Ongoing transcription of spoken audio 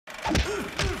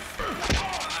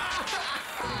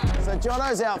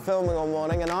Jono's out filming all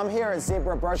morning and I'm here at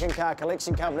Zebra Broken Car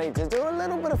Collection Company to do a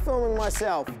little bit of filming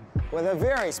myself with a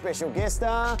very special guest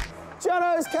star,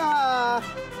 Jono's car.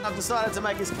 I've decided to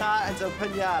make his car into a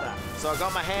piñata. So I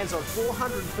got my hands on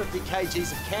 450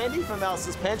 kgs of candy from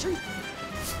Alice's pantry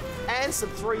and some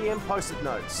 3M post-it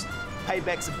notes.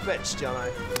 Payback's a bitch,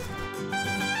 Jono.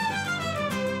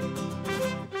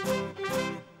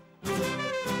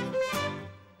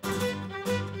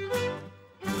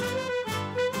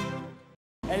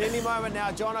 At any moment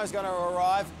now, Jono's going to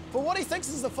arrive for what he thinks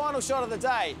is the final shot of the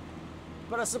day.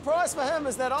 But a surprise for him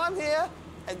is that I'm here,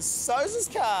 and so's his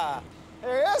car.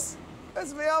 Here he is.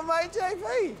 It's me old mate,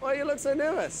 JP. Why do you look so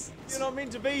nervous? You're not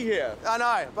meant to be here. I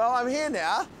know, but I'm here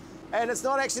now, and it's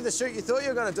not actually the shoot you thought you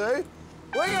were going to do.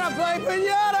 We're going to play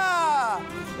Piñata!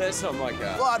 That's not my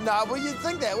car. Well, no, well, you'd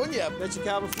think that, wouldn't you? That's your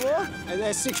car before, and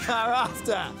that's your car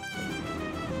after.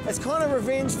 It's kind of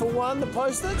revenge for one, the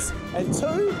post-its, and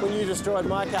two, when you destroyed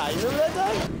my car. You remember that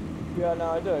day? Yeah, no,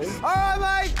 I do. All right,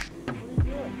 mate. What are you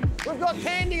doing? We've got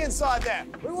candy inside there.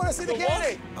 We want to see the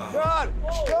candy. Go on.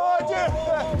 Go on, Jim.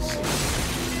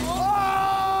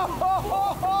 Oh!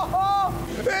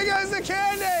 There goes the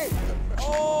candy.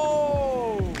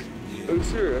 Oh! Are you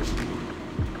serious?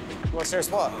 What,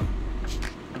 serious what?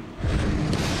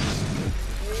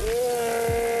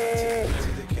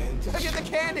 Look at the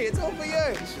candy, it's all for you.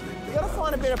 You gotta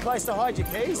find a better place to hide your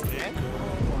keys, man.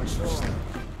 Oh my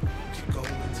God.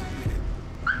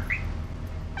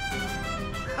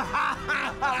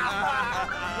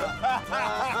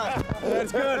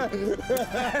 That's good.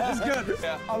 That's good.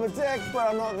 Yeah. I'm a dick, but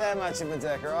I'm not that much of a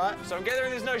dick, all right? So I'm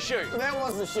gathering there's no shoot. That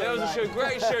was the shoot, That was a shoot.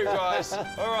 Great shoot, guys.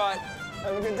 All right.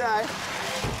 Have a good day.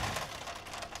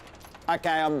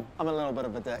 Okay, I'm a little bit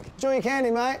of a dick. Enjoy your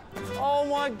candy, mate. Oh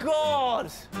my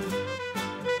God.